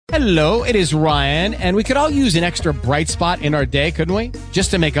Hello, it is Ryan, and we could all use an extra bright spot in our day, couldn't we? Just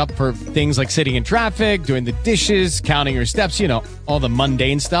to make up for things like sitting in traffic, doing the dishes, counting your steps, all the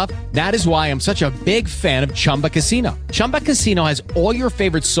mundane stuff. That is why I'm such a big fan of Chumba Casino. Chumba Casino has all your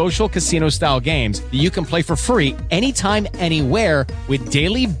favorite social casino-style games that you can play for free anytime, anywhere with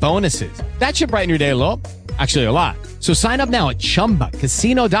daily bonuses. That should brighten your day a little. Actually, a lot. So sign up now at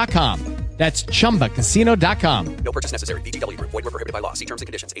ChumbaCasino.com. That's ChumbaCasino.com. No purchase necessary. VGW Group. Void where prohibited by law. See terms and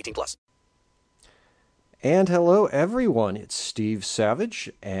conditions. 18+. And hello, everyone. It's Steve Savage,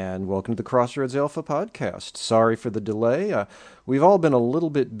 and welcome to the Crossroads Alpha podcast. Sorry for the delay. We've all been a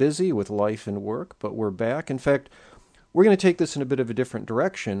little bit busy with life and work, but we're back. In fact, we're going to take this in a bit of a different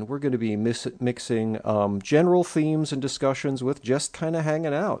direction. We're going to be mixing general themes and discussions with just kind of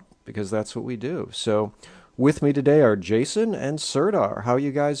hanging out, because that's what we do. So with me today are Jason and Serdar. How are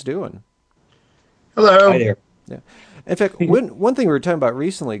you guys doing? Hello. Hi there. Yeah. In fact, one thing we were talking about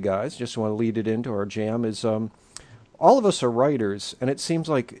recently, guys, just want to lead it into our jam, is all of us are writers, and it seems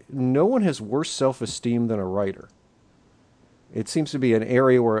like no one has worse self-esteem than a writer. It seems to be an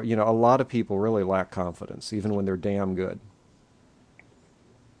area where, a lot of people really lack confidence, even when they're damn good.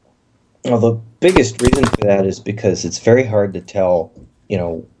 Well, the biggest reason for that is because it's very hard to tell,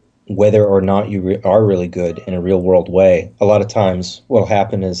 whether or not you are really good in a real-world way. A lot of times what'll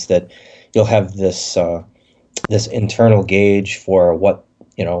happen is that you'll have this this internal gauge for what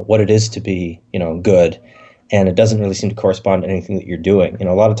it is to be good, and it doesn't really seem to correspond to anything that you're doing.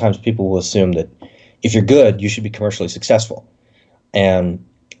 A lot of times people will assume that if you're good, you should be commercially successful, and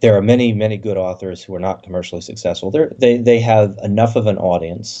there are many good authors who are not commercially successful. They have enough of an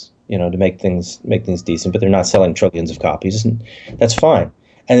audience to make things decent, but they're not selling trillions of copies, and that's fine.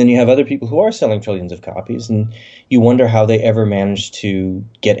 And then you have other people who are selling trillions of copies, and you wonder how they ever manage to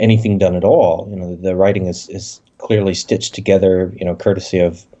get anything done at all. The writing is clearly stitched together, courtesy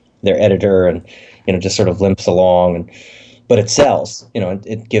of their editor, and just sort of limps along. But it sells.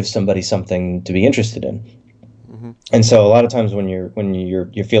 It gives somebody something to be interested in. Mm-hmm. And so a lot of times when you're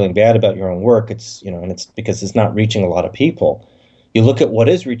feeling bad about your own work, it's and it's because it's not reaching a lot of people. You look at what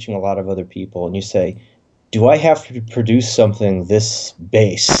is reaching a lot of other people, and you say, do I have to produce something this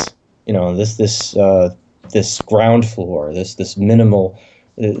base, this ground floor, this minimal,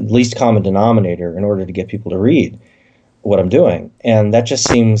 least common denominator in order to get people to read what I'm doing? And that just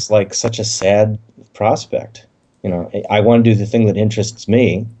seems like such a sad prospect. I want to do the thing that interests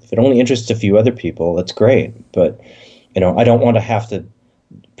me. If it only interests a few other people, that's great. But, I don't want to have to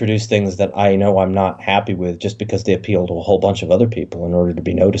produce things that I know I'm not happy with just because they appeal to a whole bunch of other people in order to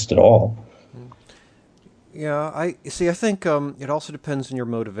be noticed at all. Yeah, I think it also depends on your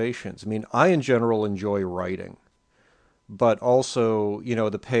motivations. I mean, I in general enjoy writing, but also,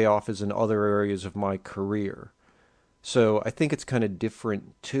 the payoff is in other areas of my career. So I think it's kind of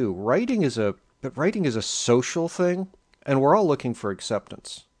different too. Writing is a social thing, and we're all looking for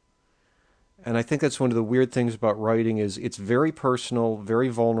acceptance. And I think that's one of the weird things about writing is it's very personal, very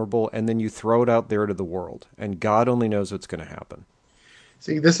vulnerable, and then you throw it out there to the world, and God only knows what's going to happen.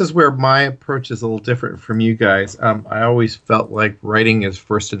 See, this is where my approach is a little different from you guys. I always felt like writing is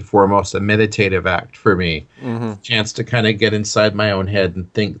first and foremost a meditative act for me. Mm-hmm. It's a chance to kind of get inside my own head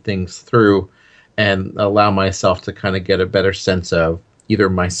and think things through and allow myself to kind of get a better sense of either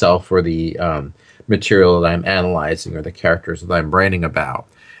myself or the material that I'm analyzing or the characters that I'm writing about.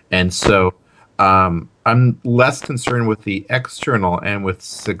 And so I'm less concerned with the external and with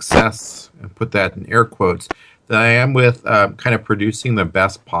success, and put that in air quotes, than I am with kind of producing the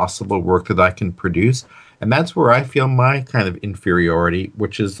best possible work that I can produce. And that's where I feel my kind of inferiority,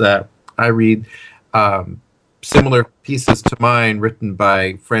 which is that I read similar pieces to mine written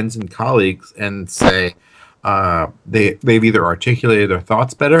by friends and colleagues and say they've either articulated their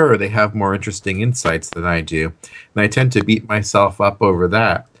thoughts better or they have more interesting insights than I do. And I tend to beat myself up over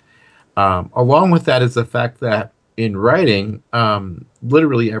that. Along with that is the fact that in writing,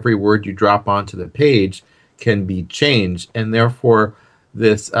 literally every word you drop onto the page can be changed, and therefore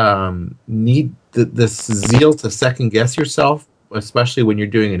this this zeal to second guess yourself, especially when you're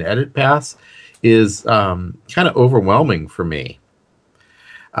doing an edit pass, is kind of overwhelming for me.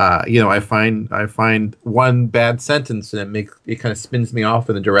 I find one bad sentence and it kind of spins me off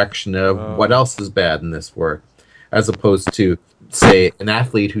in the direction of what else is bad in this work, as opposed to, say, an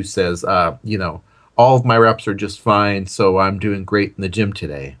athlete who says, all of my reps are just fine, so I'm doing great in the gym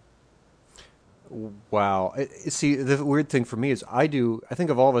today. Wow. See, the weird thing for me is I think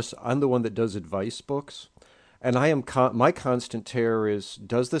of all of us, I'm the one that does advice books. And my constant terror is,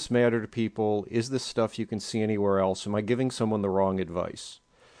 does this matter to people? Is this stuff you can see anywhere else? Am I giving someone the wrong advice?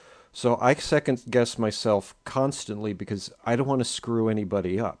 So I second guess myself constantly because I don't want to screw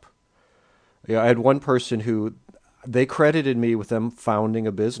anybody up. Yeah, I had one person who they credited me with them founding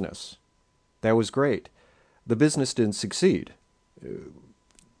a business. That was great. The business didn't succeed.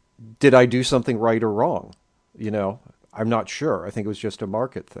 Did I do something right or wrong? I'm not sure. I think it was just a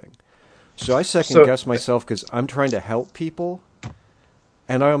market thing. So I second guess myself because I'm trying to help people.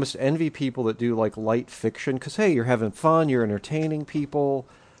 And I almost envy people that do like light fiction because, hey, you're having fun, you're entertaining people.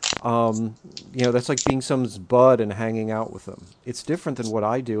 That's like being someone's bud and hanging out with them. It's different than what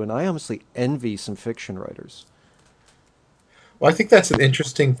I do, and I honestly envy some fiction writers. Well, I think that's an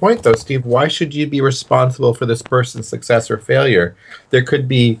interesting point, though, Steve. Why should you be responsible for this person's success or failure? There could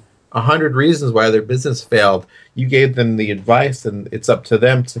be 100 reasons why their business failed. You gave them the advice, and it's up to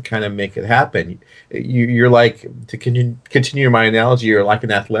them to kind of make it happen. You're like, to continue my analogy, you're like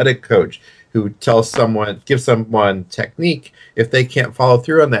an athletic coach who gives someone technique. If they can't follow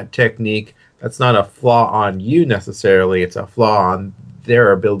through on that technique, that's not a flaw on you necessarily. It's a flaw on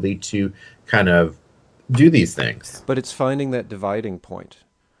their ability to kind of do these things. But it's finding that dividing point.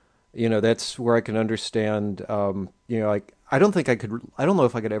 That's where I can understand, like, I don't know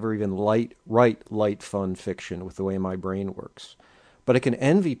if I could ever even write light, fun fiction with the way my brain works. But I can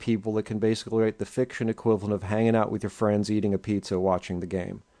envy people that can basically write the fiction equivalent of hanging out with your friends, eating a pizza, watching the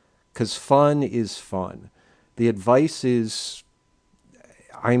game. Because fun is fun. The advice is,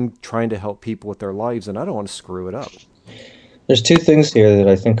 I'm trying to help people with their lives, and I don't want to screw it up. There's two things here that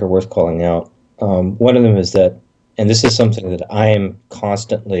I think are worth calling out. One of them is that, and this is something that I am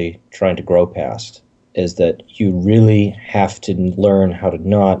constantly trying to grow past, is that you really have to learn how to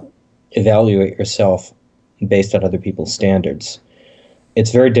not evaluate yourself based on other people's standards.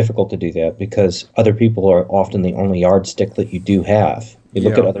 It's very difficult to do that because other people are often the only yardstick that you do have. You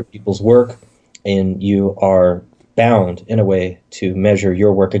look at other people's work, and you are bound, in a way, to measure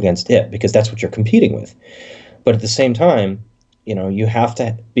your work against it because that's what you're competing with. But at the same time, you have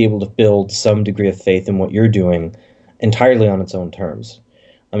to be able to build some degree of faith in what you're doing entirely on its own terms.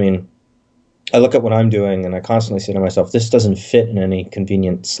 I mean, I look at what I'm doing and I constantly say to myself, this doesn't fit in any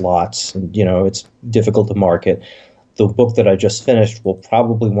convenient slots. And, it's difficult to market. The book that I just finished will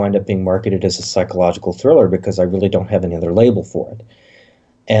probably wind up being marketed as a psychological thriller because I really don't have any other label for it.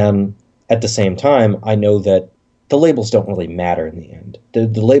 And at the same time, I know that the labels don't really matter in the end. The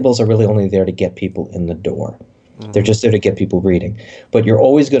labels are really only there to get people in the door. They're just there to get people reading. But you're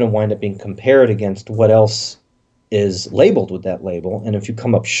always going to wind up being compared against what else is labeled with that label. And if you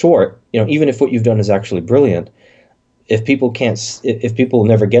come up short, even if what you've done is actually brilliant, if people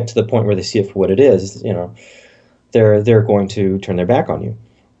never get to the point where they see it for what it is, they're going to turn their back on you.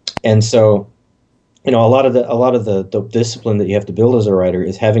 And so, a lot of the discipline that you have to build as a writer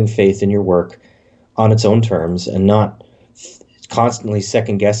is having faith in your work on its own terms and not constantly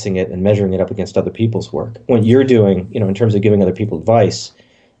second guessing it and measuring it up against other people's work. What you're doing, in terms of giving other people advice,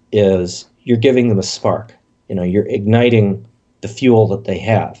 is you're giving them a spark. You're igniting the fuel that they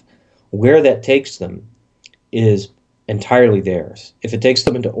have. Where that takes them is entirely theirs. If it takes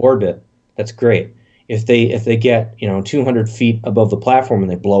them into orbit, that's great. If they get 200 feet above the platform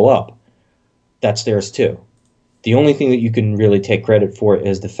and they blow up, that's theirs too. The only thing that you can really take credit for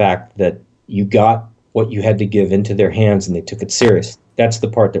is the fact that you got what you had to give into their hands and they took it serious. That's the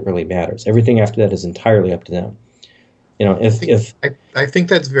part that really matters. Everything after that is entirely up to them. I think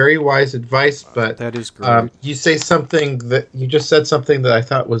that's very wise advice, but that is great. You just said something that I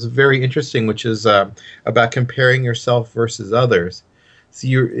thought was very interesting, which is about comparing yourself versus others. So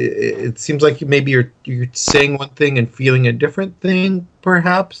it seems like you're saying one thing and feeling a different thing,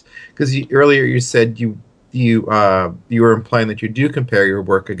 perhaps, because earlier you said you were implying that you do compare your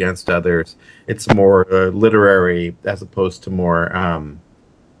work against others. It's more literary as opposed to more,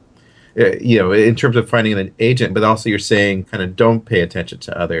 in terms of finding an agent. But also, you're saying kind of don't pay attention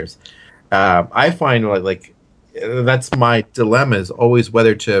to others. I find like that's my dilemma is always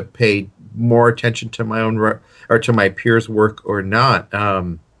whether to pay more attention to my own or to my peers' work or not.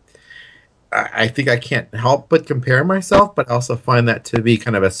 I think I can't help but compare myself, but also find that to be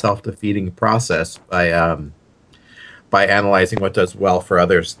kind of a self-defeating process by analyzing what does well for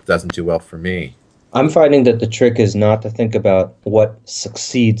others doesn't do well for me. I'm finding that the trick is not to think about what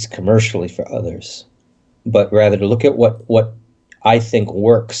succeeds commercially for others, but rather to look at what I think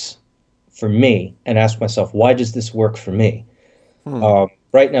works for me and ask myself, why does this work for me?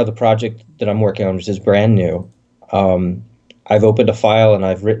 Right now, the project that I'm working on, which is brand new, I've opened a file and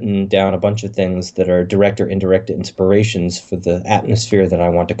I've written down a bunch of things that are direct or indirect inspirations for the atmosphere that I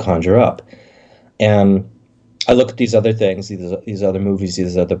want to conjure up. And I look at these other things, these other movies,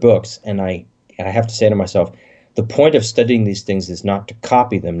 these other books, and I have to say to myself, the point of studying these things is not to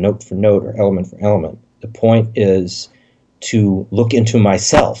copy them note for note or element for element. The point is to look into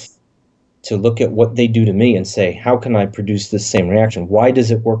myself, to look at what they do to me and say, how can I produce this same reaction? Why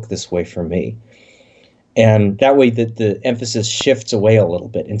does it work this way for me? And that way the emphasis shifts away a little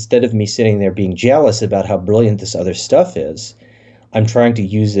bit. Instead of me sitting there being jealous about how brilliant this other stuff is, I'm trying to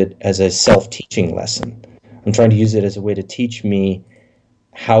use it as a self-teaching lesson. I'm trying to use it as a way to teach me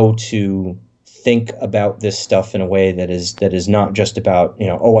how to think about this stuff in a way that is not just about,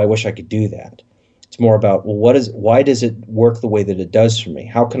 oh, I wish I could do that. It's more about, well, why does it work the way that it does for me?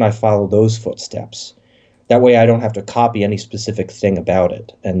 How can I follow those footsteps? That way I don't have to copy any specific thing about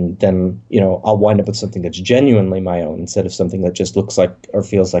it. And then, I'll wind up with something that's genuinely my own instead of something that just looks like or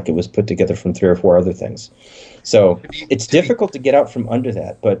feels like it was put together from 3 or 4 other things. So it's difficult to get out from under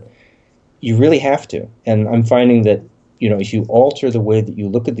that, but you really have to. And I'm finding that, if you alter the way that you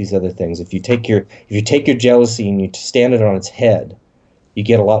look at these other things, if you take your jealousy and you stand it on its head, you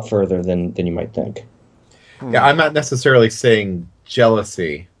get a lot further than you might think. Yeah, I'm not necessarily saying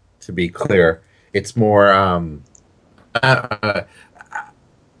jealousy, to be clear. It's more, I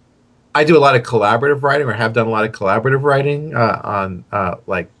do a lot of collaborative writing, or have done a lot of collaborative writing on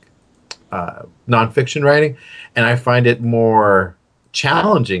nonfiction writing, and I find it more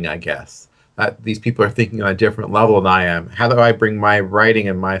challenging, I guess. These people are thinking on a different level than I am. How do I bring my writing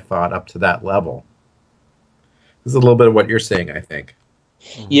and my thought up to that level? This is a little bit of what you're saying, I think.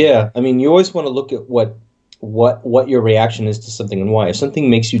 Yeah, I mean, you always want to look at what your reaction is to something and why. If something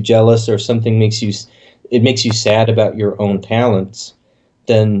makes you jealous or something makes you sad about your own talents,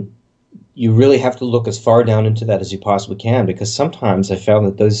 then you really have to look as far down into that as you possibly can, because sometimes I found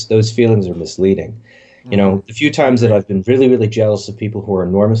that those feelings are misleading. The few times that I've been really, really jealous of people who are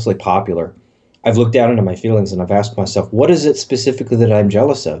enormously popular, I've looked down into my feelings and I've asked myself, what is it specifically that I'm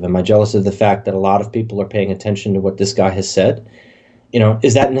jealous of? Am I jealous of the fact that a lot of people are paying attention to what this guy has said?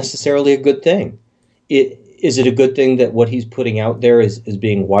 Is that necessarily a good thing? Is it a good thing that what he's putting out there is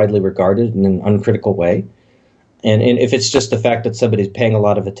being widely regarded in an uncritical way? And if it's just the fact that somebody's paying a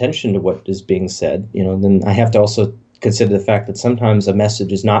lot of attention to what is being said, then I have to also consider the fact that sometimes a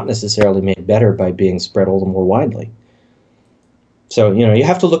message is not necessarily made better by being spread all the more widely. So, you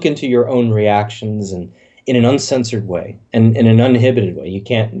have to look into your own reactions and in an uncensored way and in an uninhibited way.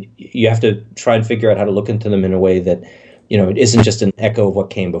 You have to try and figure out how to look into them in a way that, it isn't just an echo of what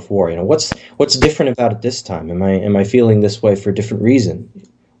came before. What's different about it this time? Am I feeling this way for a different reason?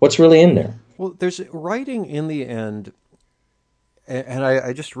 What's really in there? Well, there's writing in the end, and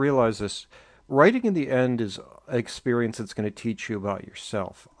I just realized this. Writing in the end is an experience that's going to teach you about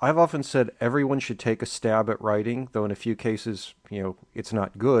yourself. I've often said everyone should take a stab at writing, though in a few cases, it's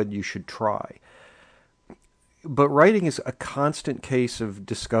not good. You should try. But writing is a constant case of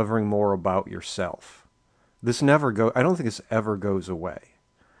discovering more about yourself. I don't think this ever goes away.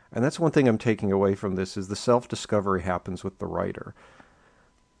 And that's one thing I'm taking away from this is the self-discovery happens with the writer.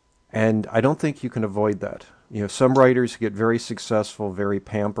 And I don't think you can avoid that. Some writers get very successful, very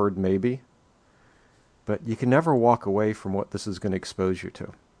pampered, maybe. But you can never walk away from what this is going to expose you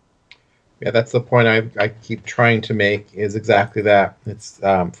to. Yeah, that's the point I keep trying to make, is exactly that. It's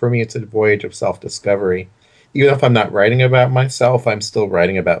for me, it's a voyage of self-discovery. Even if I'm not writing about myself, I'm still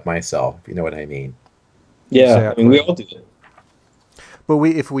writing about myself, if you know what I mean. Yeah, Exactly. I mean, we all do it. But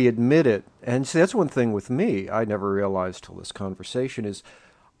if we admit it, and see, that's one thing with me, I never realized till this conversation, is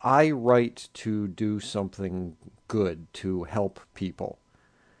I write to do something good, to help people.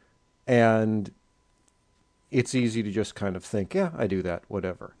 And it's easy to just kind of think, yeah, I do that,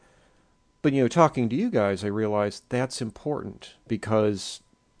 whatever. But, talking to you guys, I realized that's important because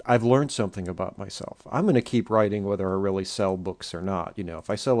I've learned something about myself. I'm going to keep writing whether I really sell books or not. If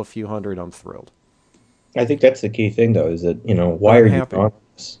I sell a few hundred, I'm thrilled. I think that's the key thing, though, is that, why are you drawn to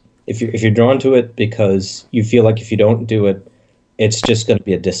this? If you're drawn to it because you feel like if you don't do it, it's just going to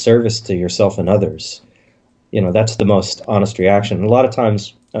be a disservice to yourself and others. That's the most honest reaction. And a lot of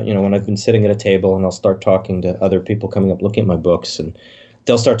times, when I've been sitting at a table and I'll start talking to other people coming up looking at my books, and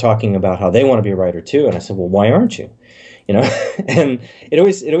they'll start talking about how they want to be a writer too. And I said, well, why aren't you? And it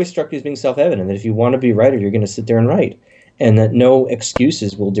always struck me as being self-evident that if you want to be a writer, you're going to sit there and write, and that no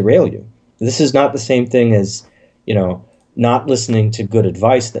excuses will derail you. This is not the same thing as, not listening to good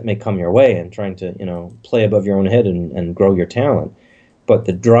advice that may come your way and trying to, play above your own head and grow your talent. But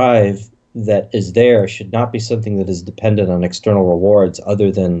the drive that is there should not be something that is dependent on external rewards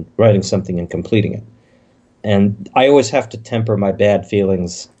other than writing something and completing it. And I always have to temper my bad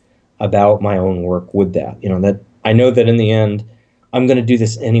feelings about my own work with that. That I know that in the end, I'm going to do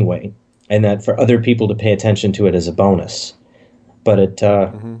this anyway, and that for other people to pay attention to it is a bonus. But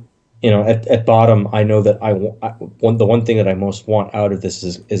at bottom, I know that the one thing that I most want out of this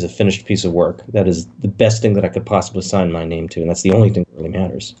is a finished piece of work. That is the best thing that I could possibly sign my name to, and that's the only thing that really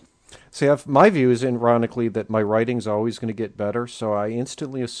matters. See, my view is ironically that my writing's always going to get better, so I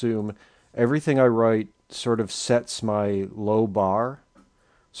instantly assume everything I write sort of sets my low bar.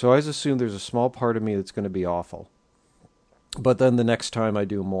 So I always assume there's a small part of me that's going to be awful. But then the next time I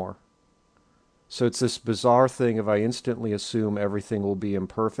do more. So it's this bizarre thing of I instantly assume everything will be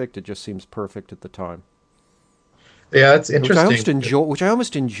imperfect. It just seems perfect at the time. Yeah, that's interesting. Which I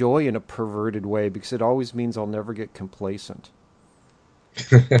almost enjoy in a perverted way because it always means I'll never get complacent.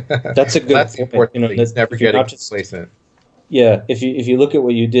 That's a good That's the point. important thing. It's never getting complacent. Yeah, if you look at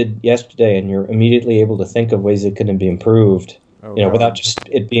what you did yesterday and you're immediately able to think of ways it could be improved, without just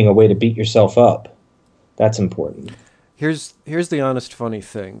it being a way to beat yourself up, that's important. Here's the honest funny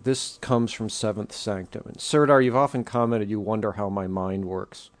thing. This comes from Seventh Sanctum. And Serdar, you've often commented you wonder how my mind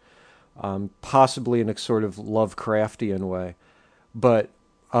works, possibly in a sort of Lovecraftian way. But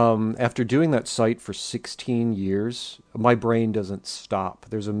after doing that site for 16 years, my brain doesn't stop.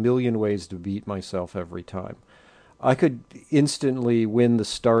 There's a million ways to beat myself every time. I could instantly win the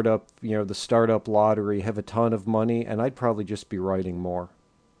startup lottery, have a ton of money, and I'd probably just be writing more.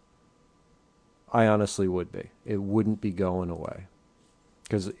 I honestly would be. It wouldn't be going away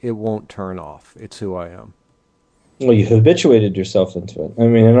because it won't turn off. It's who I am. Well, you habituated yourself into it. I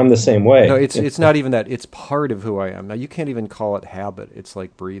mean, and I'm the same way. No, it's not even that. It's part of who I am. Now, you can't even call it habit. It's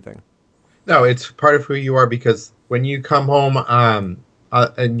like breathing. No, it's part of who you are because when you come home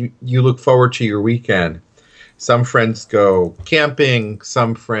and you look forward to your weekend, some friends go camping,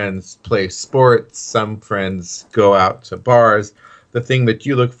 some friends play sports, some friends go out to bars. The thing that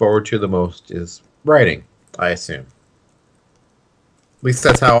you look forward to the most is writing, I assume. At least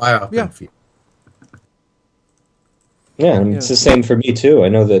that's how I often feel. Yeah, I mean, it's the same for me too. I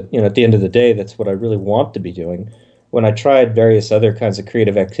know that, at the end of the day, that's what I really want to be doing. When I tried various other kinds of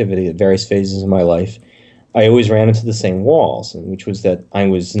creative activity at various phases of my life, I always ran into the same walls, which was that I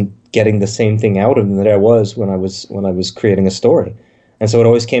was getting the same thing out of them that I was when I was creating a story. And so it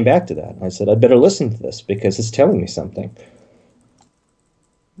always came back to that. I said, I'd better listen to this because it's telling me something.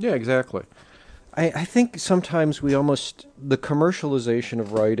 Yeah, exactly. I think sometimes the commercialization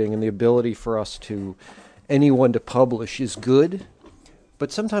of writing and the ability for anyone to publish is good,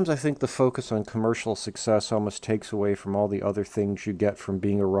 but sometimes I think the focus on commercial success almost takes away from all the other things you get from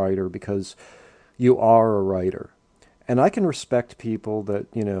being a writer because you are a writer. And I can respect people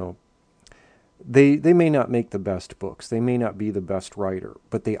that, they may not make the best books, they may not be the best writer,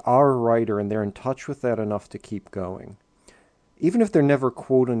 but they are a writer and they're in touch with that enough to keep going. Even if they're never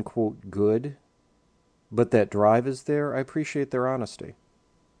quote-unquote good, but that drive is there, I appreciate their honesty.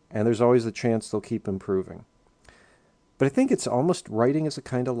 And there's always the chance they'll keep improving. But I think it's almost writing as a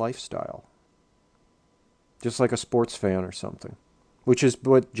kind of lifestyle. Just like a sports fan or something. Which is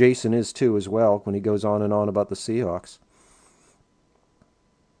what Jason is too as well when he goes on and on about the Seahawks.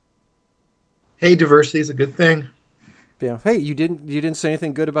 Hey, diversity is a good thing. Yeah. Hey, you didn't say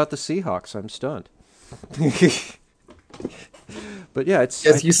anything good about the Seahawks. I'm stunned. But yeah,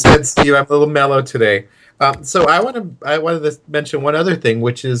 as you said, Steve, I'm a little mellow today. So I wanted to mention one other thing,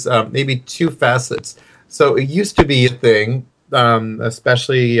 which is maybe two facets. So it used to be a thing,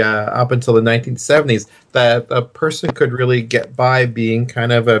 especially up until the 1970s, that a person could really get by being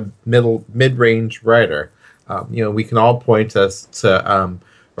kind of a mid-range writer. We can all point us to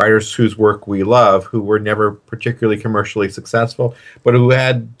writers whose work we love, who were never particularly commercially successful, but who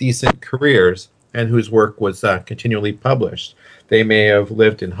had decent careers and whose work was continually published. They may have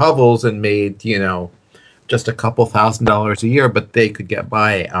lived in hovels and made, just a couple $1,000s a year, but they could get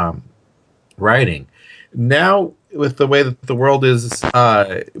by writing. Now, with the way that the world is,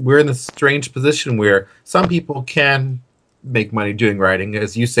 we're in this strange position where some people can make money doing writing,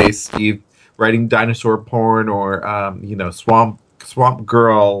 as you say, Steve, writing dinosaur porn or Swamp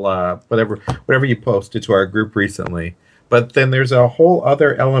Girl, whatever you posted to our group recently. But then there's a whole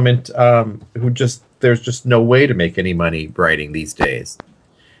other element there's just no way to make any money writing these days.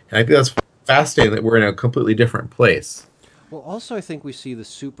 And I think that's fascinating that we're in a completely different place. Well, also I think we see the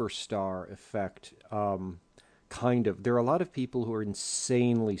superstar effect, kind of. There are a lot of people who are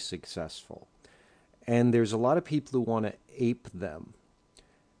insanely successful, and there's a lot of people who want to ape them.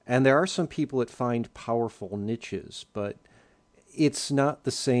 And there are some people that find powerful niches, but it's not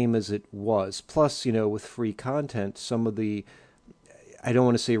the same as it was. Plus, with free content, some of the, I don't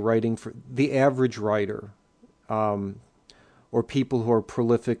want to say writing for the average writer, or people who are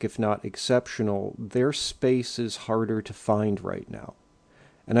prolific, if not exceptional, their space is harder to find right now.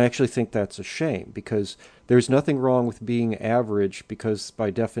 And I actually think that's a shame, because there's nothing wrong with being average, because by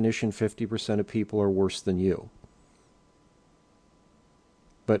definition 50% of people are worse than you.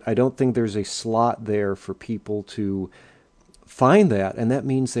 But I don't think there's a slot there for people to find that, and that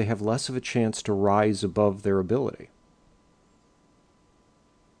means they have less of a chance to rise above their ability.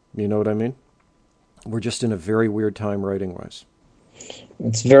 You know what I mean? We're just in a very weird time writing-wise.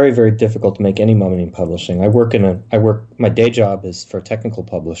 It's very, very difficult to make any money in publishing. My day job is for a technical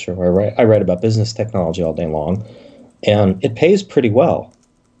publisher where I write about business technology all day long, and it pays pretty well.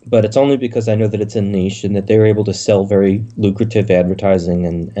 But it's only because I know that it's a niche and that they're able to sell very lucrative advertising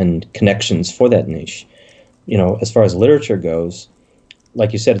and connections for that niche. As far as literature goes,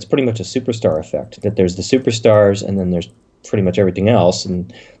 like you said, it's pretty much a superstar effect, that there's the superstars and then there's pretty much everything else,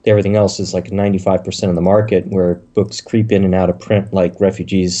 and everything else is like 95% of the market, where books creep in and out of print like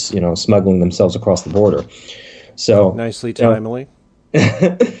refugees, smuggling themselves across the border. So nicely timely.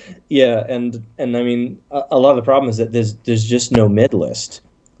 Yeah, and I mean, a lot of the problem is that there's just no mid list.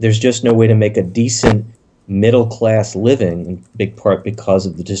 There's just no way to make a decent middle class living, in big part because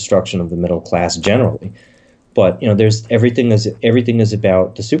of the destruction of the middle class generally. But there's everything is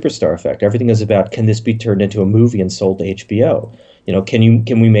about the superstar effect. Everything is about, can this be turned into a movie and sold to HBO?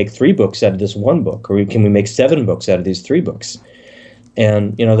 Can we make 3 books out of this 1 book, or can we make 7 books out of these 3 books?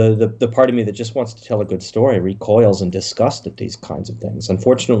 And the part of me that just wants to tell a good story recoils in disgust at these kinds of things.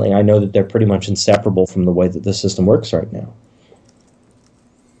 Unfortunately, I know that they're pretty much inseparable from the way that the system works right now.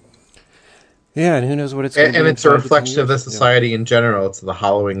 Yeah, and who knows what it's going to be. And it's a reflection of the society in general. It's the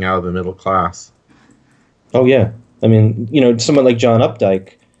hollowing out of the middle class. Oh, yeah. I mean, someone like John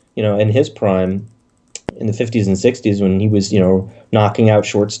Updike, in his prime in the 50s and 60s, when he was, knocking out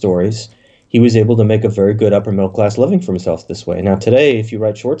short stories, he was able to make a very good upper middle class living for himself this way. Now, today, if you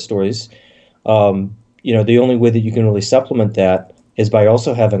write short stories, the only way that you can really supplement that is by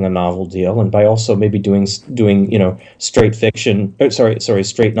also having a novel deal, and by also maybe doing straight fiction, straight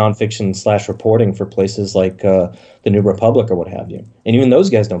nonfiction / reporting for places like the New Republic or what have you. And even those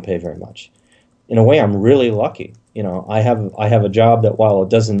guys don't pay very much. In a way, I'm really lucky. I have a job that, while it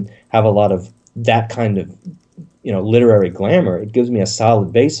doesn't have a lot of that kind of, literary glamour, it gives me a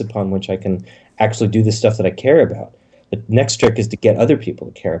solid base upon which I can actually do the stuff that I care about. The next trick is to get other people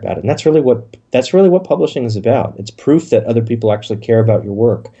to care about it, and that's really what publishing is about. It's proof that other people actually care about your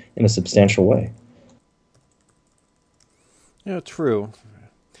work in a substantial way. Yeah, true.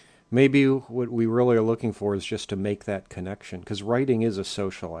 Maybe what we really are looking for is just to make that connection, because writing is a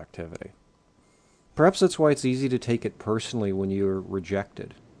social activity. Perhaps that's why it's easy to take it personally when you're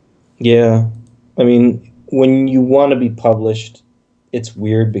rejected. Yeah. I mean, when you want to be published, it's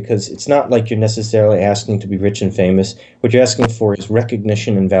weird, because it's not like you're necessarily asking to be rich and famous. What you're asking for is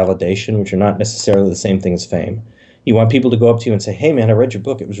recognition and validation, which are not necessarily the same thing as fame. You want people to go up to you and say, hey, man, I read your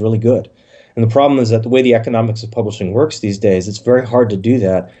book. It was really good. And the problem is that the way the economics of publishing works these days, it's very hard to do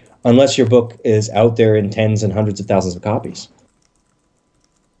that unless your book is out there in tens and hundreds of thousands of copies.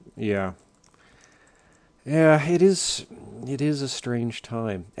 Yeah. Yeah, it is a strange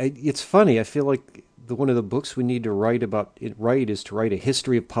time. It's funny. I feel like one of the books we need to write is to write a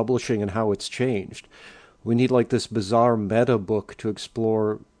history of publishing and how it's changed. We need like this bizarre meta book to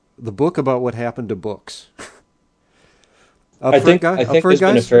explore the book about what happened to books. I think there's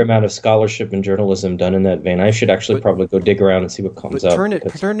been a fair amount of scholarship and journalism done in that vein. I should actually probably go dig around and see what comes up. Turn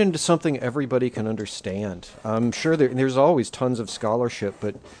it into something everybody can understand. I'm sure there's always tons of scholarship,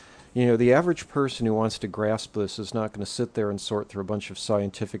 but the average person who wants to grasp this is not going to sit there and sort through a bunch of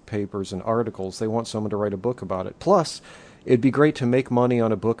scientific papers and articles. They want someone to write a book about it. Plus, it'd be great to make money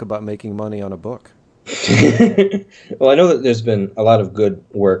on a book about making money on a book. Well, I know that there's been a lot of good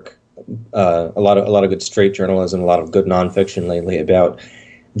work, a lot of good straight journalism, a lot of good nonfiction lately about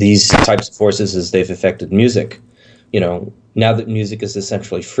these types of forces as they've affected music. Now that music is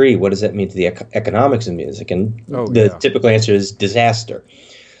essentially free, what does that mean to the economics of music? And the typical answer is disaster.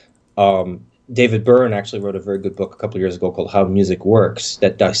 David Byrne actually wrote a very good book a couple of years ago called How Music Works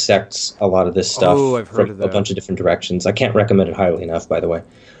that dissects a lot of this stuff from a bunch of different directions. I can't recommend it highly enough, by the way.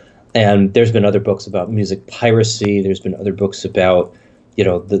 And there's been other books about music piracy. There's been other books about,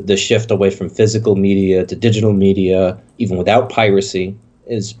 the shift away from physical media to digital media, even without piracy,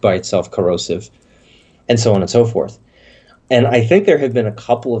 is by itself corrosive, and so on and so forth. And I think there have been a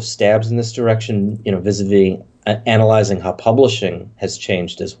couple of stabs in this direction, vis-a-vis analyzing how publishing has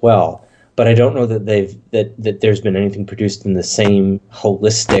changed as well. But I don't know that that there's been anything produced in the same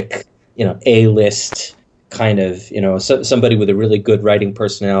holistic, A-list kind of, somebody with a really good writing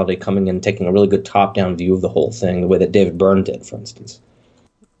personality coming in and taking a really good top-down view of the whole thing, the way that David Byrne did, for instance.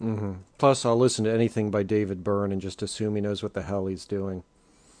 Mm-hmm. Plus, I'll listen to anything by David Byrne and just assume he knows what the hell he's doing.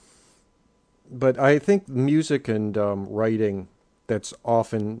 But I think music and writing, that's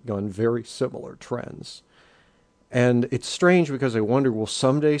often on very similar trends. And it's strange because I wonder, will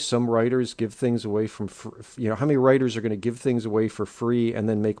someday some writers give things away how many writers are going to give things away for free and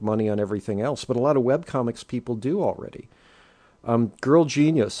then make money on everything else? But a lot of webcomics people do already. Girl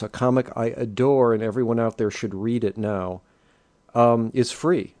Genius, a comic I adore and everyone out there should read it now, is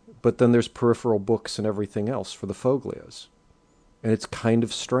free. But then there's peripheral books and everything else for the Foglias. And it's kind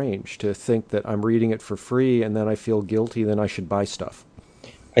of strange to think that I'm reading it for free and then I feel guilty, then I should buy stuff.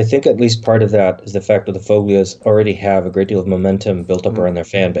 I think at least part of that is the fact that the Foglias already have a great deal of momentum built up around their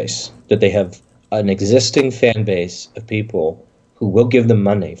fan base. That they have an existing fan base of people who will give them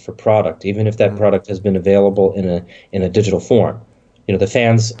money for product, even if that product has been available in a digital form. You know, the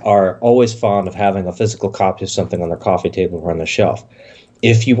fans are always fond of having a physical copy of something on their coffee table or on their shelf.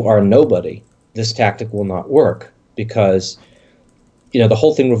 If you are nobody, this tactic will not work because, you know, the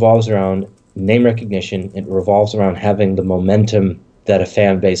whole thing revolves around name recognition. It revolves around having the momentum that a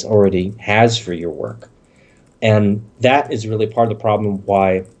fan base already has for your work. And that is really part of the problem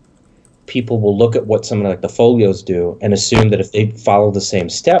why people will look at what someone like the Folios do and assume that if they follow the same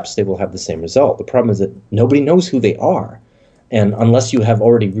steps, they will have the same result. The problem is that nobody knows who they are. And unless you have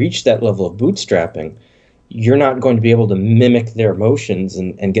already reached that level of bootstrapping, you're not going to be able to mimic their motions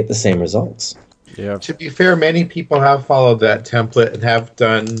and get the same results. Yeah. To be fair, many people have followed that template and have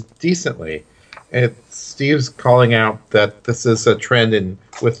done decently. Steve's calling out that this is a trend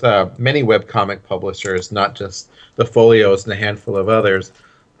with many webcomic publishers, not just the Folios and a handful of others.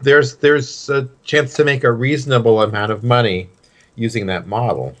 There's a chance to make a reasonable amount of money using that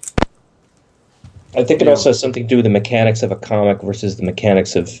model. I think it also has something to do with the mechanics of a comic versus the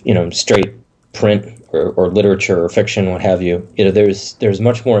mechanics of, you know, straight print or literature or fiction, what have you. You know, there's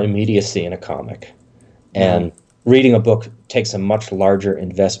much more immediacy in a comic, and reading a book takes a much larger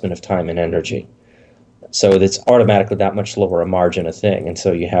investment of time and energy. So it's automatically that much lower a margin a thing, and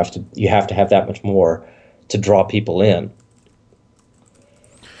so you have to have that much more to draw people in.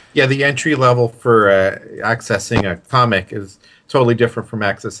 Yeah, the entry level for accessing a comic is totally different from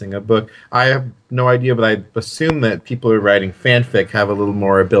accessing a book. I have no idea, but I assume that people who are writing fanfic have a little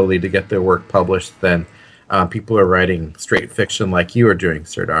more ability to get their work published than people who are writing straight fiction like you are doing,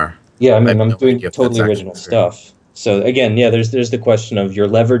 Serdar. Yeah, I mean, I'm doing totally original stuff. So again, yeah, there's the question of you're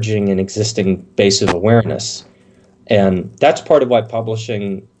leveraging an existing base of awareness. And that's part of why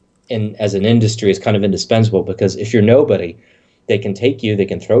publishing as an industry is kind of indispensable, because if you're nobody, they can take you, they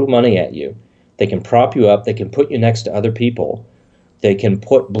can throw money at you, they can prop you up, they can put you next to other people, they can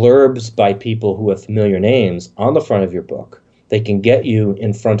put blurbs by people who have familiar names on the front of your book, they can get you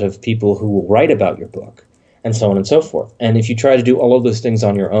in front of people who will write about your book, and so on and so forth. And if you try to do all of those things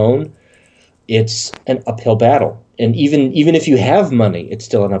on your own, it's an uphill battle. And even if you have money, it's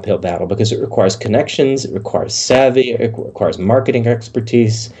still an uphill battle because it requires connections, it requires savvy, it requires marketing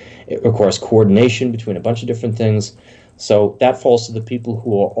expertise, it requires coordination between a bunch of different things. So that falls to the people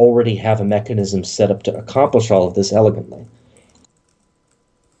who already have a mechanism set up to accomplish all of this elegantly.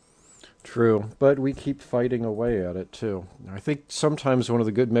 True, but we keep fighting away at it too. I think sometimes one of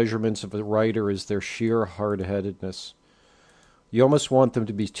the good measurements of a writer is their sheer hard-headedness. You almost want them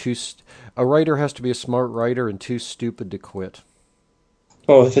to be a writer has to be a smart writer and too stupid to quit.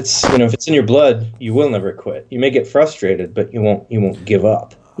 Well, if it's in your blood, you will never quit. You may get frustrated, but you won't give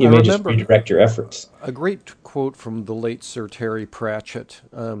up. You may just redirect your efforts. A great quote from the late Sir Terry Pratchett,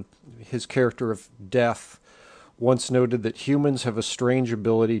 his character of Death, once noted that humans have a strange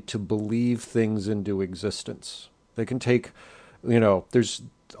ability to believe things into existence. They can take, there's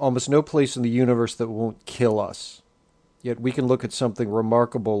almost no place in the universe that won't kill us. Yet we can look at something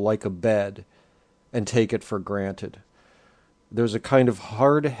remarkable like a bed and take it for granted. There's a kind of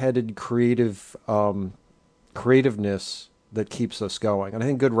hard-headed creativeness that keeps us going. And I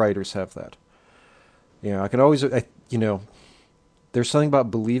think good writers have that. I can always, there's something about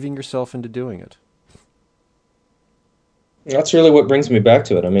believing yourself into doing it. That's really what brings me back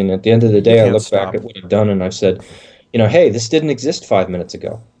to it. I mean, at the end of the day, I look back at what I've done and I've said, hey, this didn't exist 5 minutes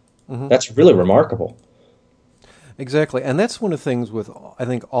ago. Mm-hmm. That's really remarkable. Exactly. And that's one of the things with, I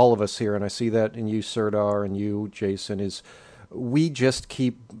think, all of us here, and I see that in you, Serdar, and you, Jason, is we just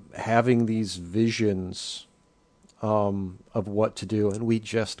keep having these visions of what to do, and we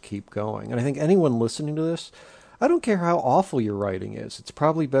just keep going. And I think anyone listening to this, I don't care how awful your writing is, it's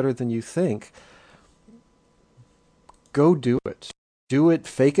probably better than you think. Go do it. Do it,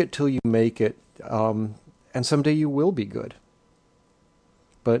 fake it till you make it, and someday you will be good.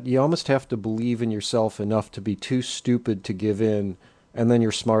 But you almost have to believe in yourself enough to be too stupid to give in, and then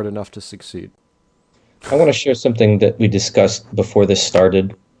you're smart enough to succeed. I want to share something that we discussed before this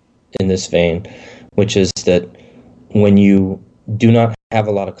started, in this vein, which is that when you do not have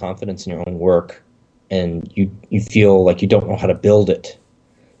a lot of confidence in your own work, and you feel like you don't know how to build it,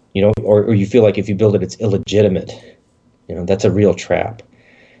 or you feel like if you build it, it's illegitimate, that's a real trap.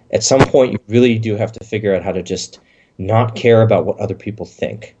 At some point, you really do have to figure out how to just not care about what other people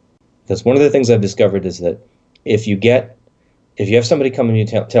think. Because one of the things I've discovered is that if you have somebody come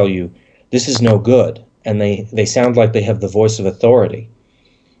and tell you, this is no good, and they sound like they have the voice of authority,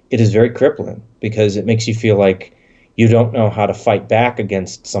 it is very crippling, because it makes you feel like you don't know how to fight back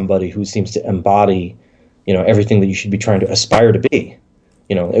against somebody who seems to embody, everything that you should be trying to aspire to be.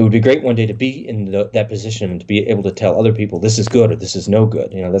 It would be great one day to be in that position and to be able to tell other people this is good or this is no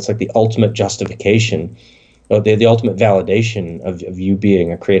good. That's like the ultimate justification, the ultimate validation of you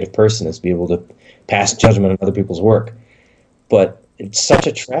being a creative person, is to be able to pass judgment on other people's work. But it's such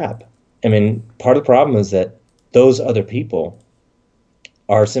a trap. I mean, part of the problem is that those other people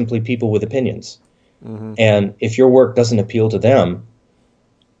are simply people with opinions. Mm-hmm. And if your work doesn't appeal to them,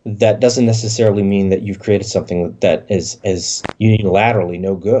 that doesn't necessarily mean that you've created something that is unilaterally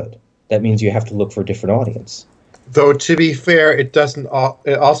no good. That means you have to look for a different audience. Though, to be fair, it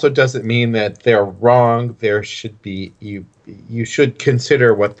also doesn't mean that they're wrong. There should be you should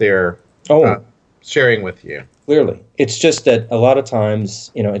consider what they're sharing with you. Clearly, it's just that a lot of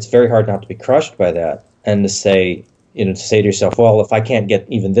times, it's very hard not to be crushed by that, and to say to yourself, well, if I can't get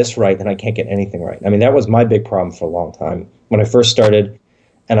even this right, then I can't get anything right. I mean, that was my big problem for a long time when I first started.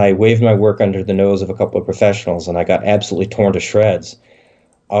 And I waved my work under the nose of a couple of professionals, and I got absolutely torn to shreds.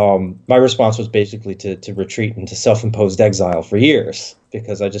 My response was basically to retreat into self-imposed exile for years,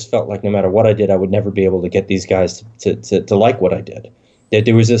 because I just felt like no matter what I did, I would never be able to get these guys to like what I did.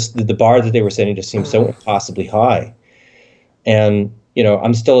 There was the bar that they were setting just seemed so impossibly high. And,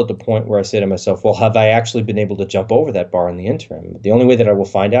 I'm still at the point where I say to myself, well, have I actually been able to jump over that bar in the interim? The only way that I will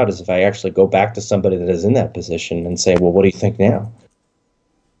find out is if I actually go back to somebody that is in that position and say, well, what do you think now?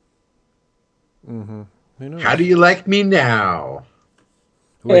 Mm-hmm. How do you like me now?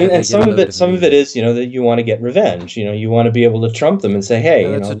 And some of it is, that you want to get revenge. You want to be able to trump them and say,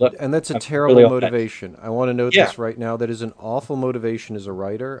 hey, look. And that's a terrible motivation. I want to know this right now. That is an awful motivation as a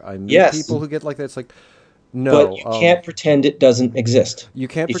writer. I meet people who get like that. It's like, no. But you can't pretend it doesn't exist. You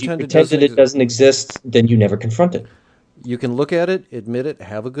can't pretend it doesn't exist, then you never confront it. You can look at it, admit it,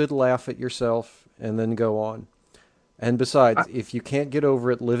 have a good laugh at yourself, and then go on. And besides, if you can't get over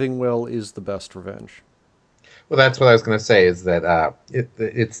it, living well is the best revenge. Well, that's what I was going to say, is that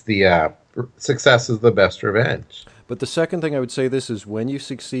it's the success is the best revenge. But the second thing I would say is when you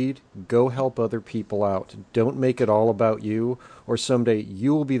succeed, go help other people out. Don't make it all about you, or someday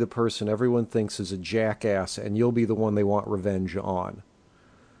you will be the person everyone thinks is a jackass, and you'll be the one they want revenge on.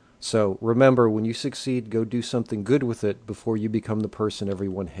 So remember, when you succeed, go do something good with it before you become the person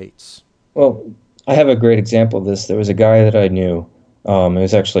everyone hates. Well, I have a great example of this. There was a guy that I knew. It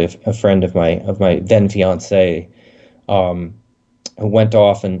was actually a friend of my then fiance, who went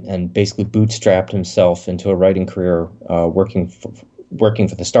off and basically bootstrapped himself into a writing career, working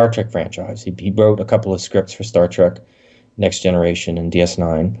for the Star Trek franchise. He wrote a couple of scripts for Star Trek Next Generation and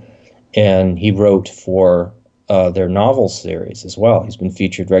DS9, and he wrote for their novel series as well. He's been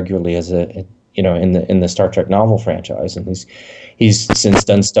featured regularly as in the Star Trek novel franchise, and he's since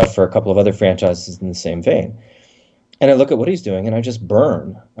done stuff for a couple of other franchises in the same vein. And I look at what he's doing, and I just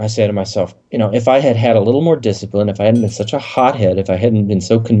burn. I say to myself, if I had had a little more discipline, if I hadn't been such a hothead, if I hadn't been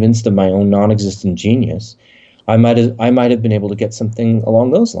so convinced of my own non-existent genius, I might have been able to get something along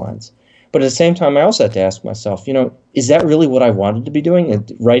those lines. But at the same time, I also had to ask myself, is that really what I wanted to be doing?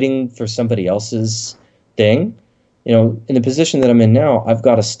 Writing for somebody else's thing? In the position that I'm in now, I've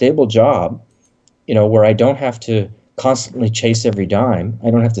got a stable job, where I don't have to constantly chase every dime. I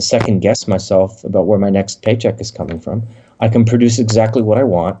don't have to second guess myself about where my next paycheck is coming from. I can produce exactly what I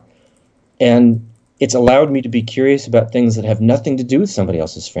want. And it's allowed me to be curious about things that have nothing to do with somebody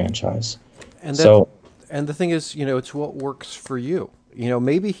else's franchise. And the thing is, it's what works for you.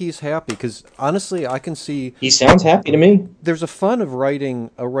 Maybe he's happy, because honestly, I can see... He sounds happy to me. There's a fun of writing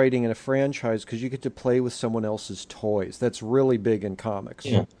in a franchise, because you get to play with someone else's toys. That's really big in comics.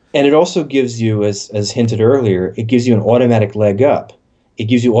 Yeah. And it also gives you, as hinted earlier, it gives you an automatic leg up. It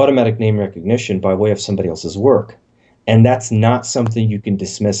gives you automatic name recognition by way of somebody else's work. And that's not something you can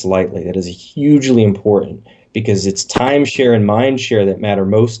dismiss lightly. That is hugely important, because it's timeshare and mind share that matter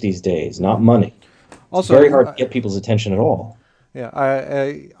most these days, not money. Also, it's very hard to get people's attention at all. Yeah,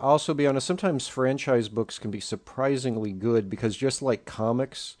 I also be honest, sometimes franchise books can be surprisingly good, because just like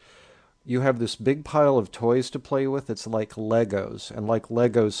comics, you have this big pile of toys to play with. It's like Legos. And like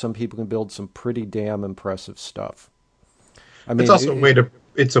Legos, some people can build some pretty damn impressive stuff. I mean, it's also a way to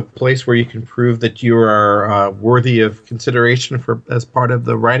it's a place where you can prove that you are worthy of consideration for as part of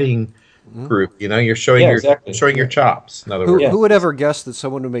the writing group. You know, you're showing exactly. showing your chops. In other words, Who would ever guess that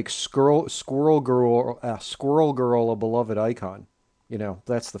someone would make Squirrel Girl a beloved icon? You know,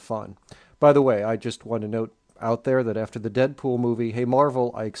 that's the fun. By the way, I just want to note out there that after the Deadpool movie, hey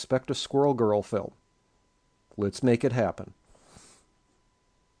Marvel, I expect a Squirrel Girl film. Let's make it happen.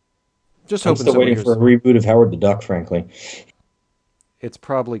 Just I'm hoping still waiting for a reboot of Howard the Duck, frankly. It's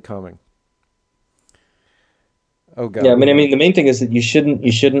probably coming. Oh God. Yeah, I mean, the main thing is that you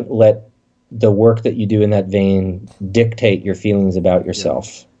shouldn't let the work that you do in that vein dictate your feelings about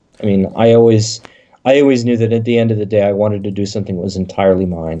yourself. Yeah. I mean, I always knew that at the end of the day, I wanted to do something that was entirely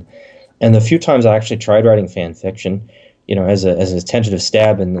mine. And the few times I actually tried writing fan fiction, you know, as a tentative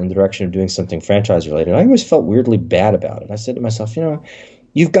stab in the direction of doing something franchise related, I always felt weirdly bad about it. I said to myself, you know,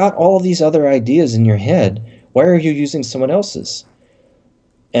 you've got all of these other ideas in your head. Why are you using someone else's?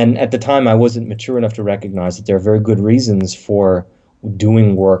 And at the time, I wasn't mature enough to recognize that there are very good reasons for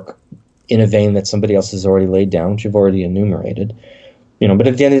doing work in a vein that somebody else has already laid down, which you've already enumerated. You know, but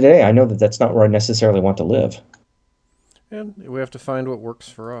at the end of the day, I know that that's not where I necessarily want to live. And we have to find what works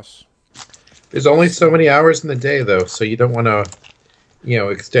for us. There's only so many hours in the day, though, so you don't want to, you know,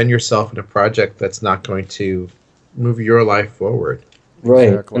 extend yourself in a project that's not going to move your life forward. Right.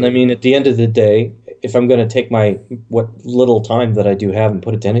 Exactly. And I mean, at the end of the day, if I'm going to take what little time that I do have and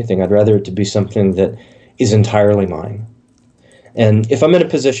put it to anything, I'd rather it to be something that is entirely mine. And if I'm in a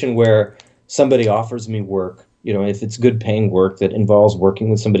position where somebody offers me work, you know, if it's good paying work that involves working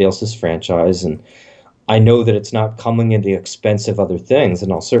with somebody else's franchise, and I know that it's not coming at the expense of other things,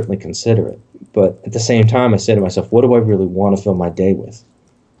 then I'll certainly consider it. But at the same time, I say to myself, what do I really want to fill my day with?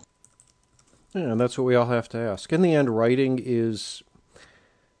 Yeah, and that's what we all have to ask. In the end, writing is...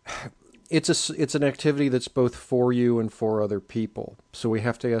 It's an activity that's both for you and for other people. So we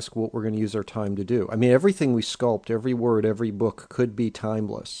have to ask what we're going to use our time to do. I mean, everything we sculpt, every word, every book could be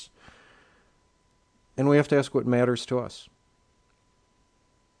timeless. And we have to ask what matters to us.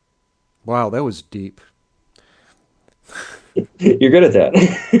 Wow, that was deep. You're good at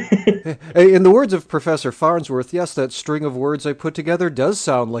that. In the words of Professor Farnsworth, yes, that string of words I put together does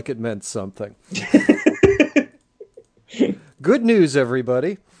sound like it meant something. Good news,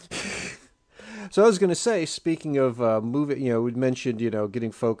 everybody. So I was going to say, speaking of moving, you know, we mentioned, you know,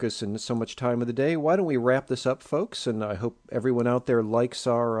 getting focus and so much time of the day. Why don't we wrap this up, folks? And I hope everyone out there likes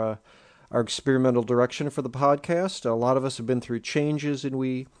our experimental direction for the podcast. A lot of us have been through changes, and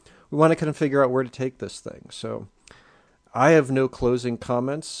we want to kind of figure out where to take this thing. So I have no closing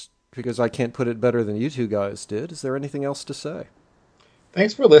comments because I can't put it better than you two guys did. Is there anything else to say?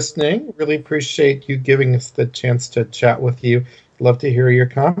 Thanks for listening. Really appreciate you giving us the chance to chat with you. Love to hear your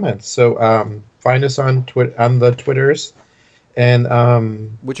comments. So find us on the Twitters, and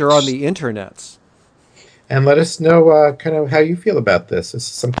which are on the internets, and let us know kind of how you feel about this.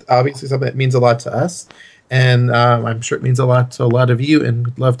 This is obviously something that means a lot to us, and I'm sure it means a lot to a lot of you. And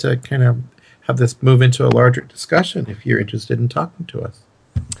would love to kind of have this move into a larger discussion if you're interested in talking to us.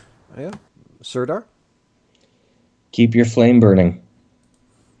 Yeah, Serdar. Keep your flame burning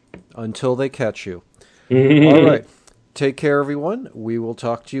until they catch you. All right. Take care, everyone. We will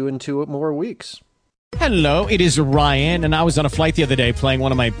talk to you in 2 more weeks. Hello, it is Ryan, and I was on a flight the other day playing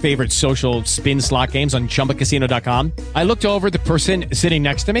one of my favorite social spin slot games on ChumbaCasino.com. I looked over at the person sitting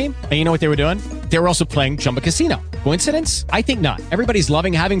next to me, and you know what they were doing? They were also playing Chumba Casino. Coincidence? I think not. Everybody's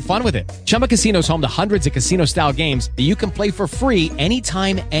loving having fun with it. Chumba Casino is home to hundreds of casino-style games that you can play for free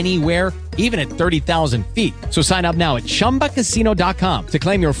anytime, anywhere, even at 30,000 feet. So sign up now at ChumbaCasino.com to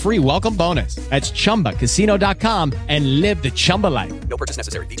claim your free welcome bonus. That's ChumbaCasino.com and live the Chumba life. No purchase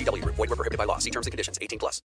necessary. VGW Group. Void where prohibited by law. See terms and conditions. 18+.